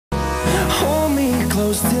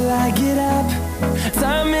close till I get up.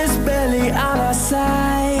 Time is barely on our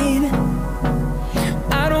side.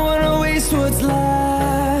 I don't wanna waste what's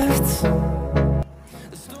left.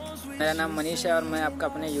 मेरा नाम मनीष है और मैं आपका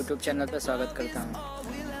अपने YouTube चैनल पर स्वागत करता हूँ।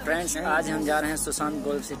 फ्रेंड्स, आज हम जा रहे हैं सुशांत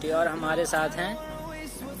गोल्फ सिटी और हमारे साथ हैं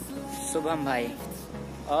शुभम भाई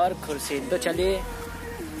और खुर्शीद। तो चलिए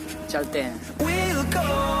चलते हैं।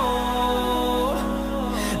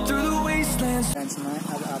 फ्रेंड्स, मैं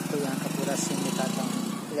अब आपको यहाँ का पूरा सीन दिखाता हूँ।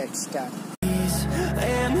 Let's start.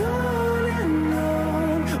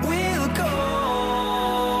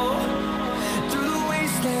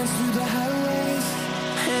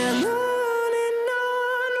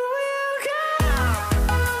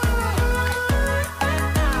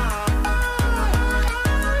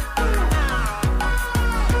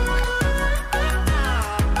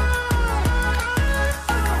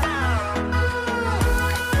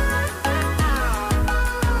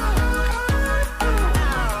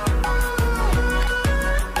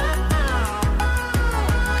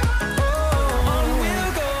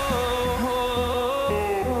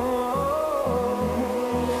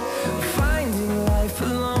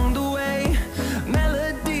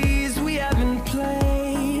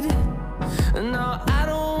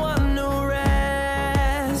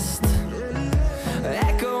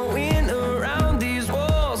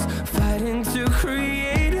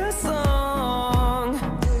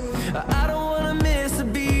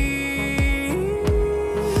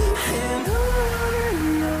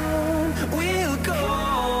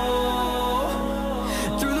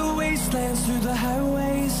 Through the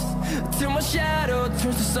highways till my shadow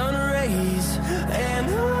turns to sun rays, and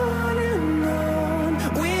on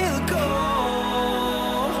we'll go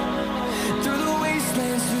through the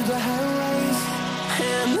wastelands, through the highways,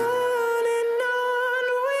 and on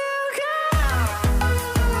we'll go.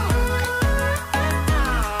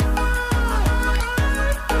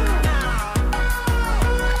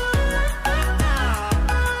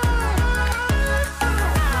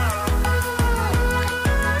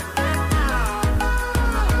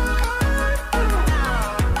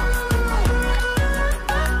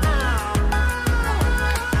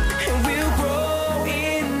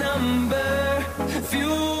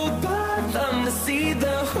 See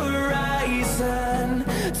the horizon,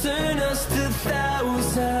 turn us to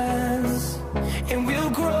thousands, and we'll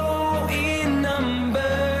grow in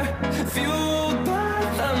number, fueled by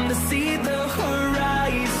them to see the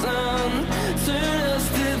horizon, turn us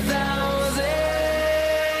to thousands,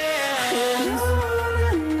 and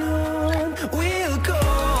on we'll go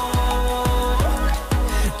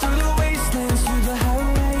through the wastelands, through the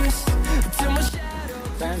highways, till my shadow.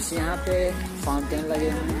 Friends, यहाँ पे fountain लगे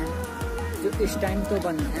हुए हैं जो इस time तो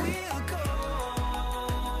बंद है।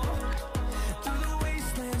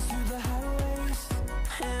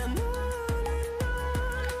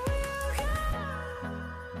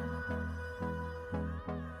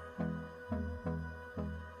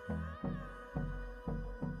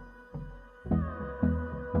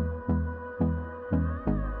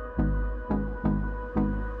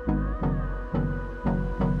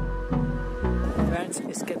 फ्रेंड्स,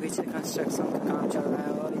 इसके पीछे कंस्ट्रक्शन का काम चल रहा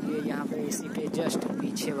है और ये यहाँ पे इसी के जस्ट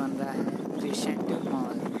पीछे बन रहा है रिसेंट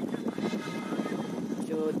मॉल,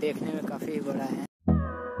 जो देखने में काफ़ी बड़ा है।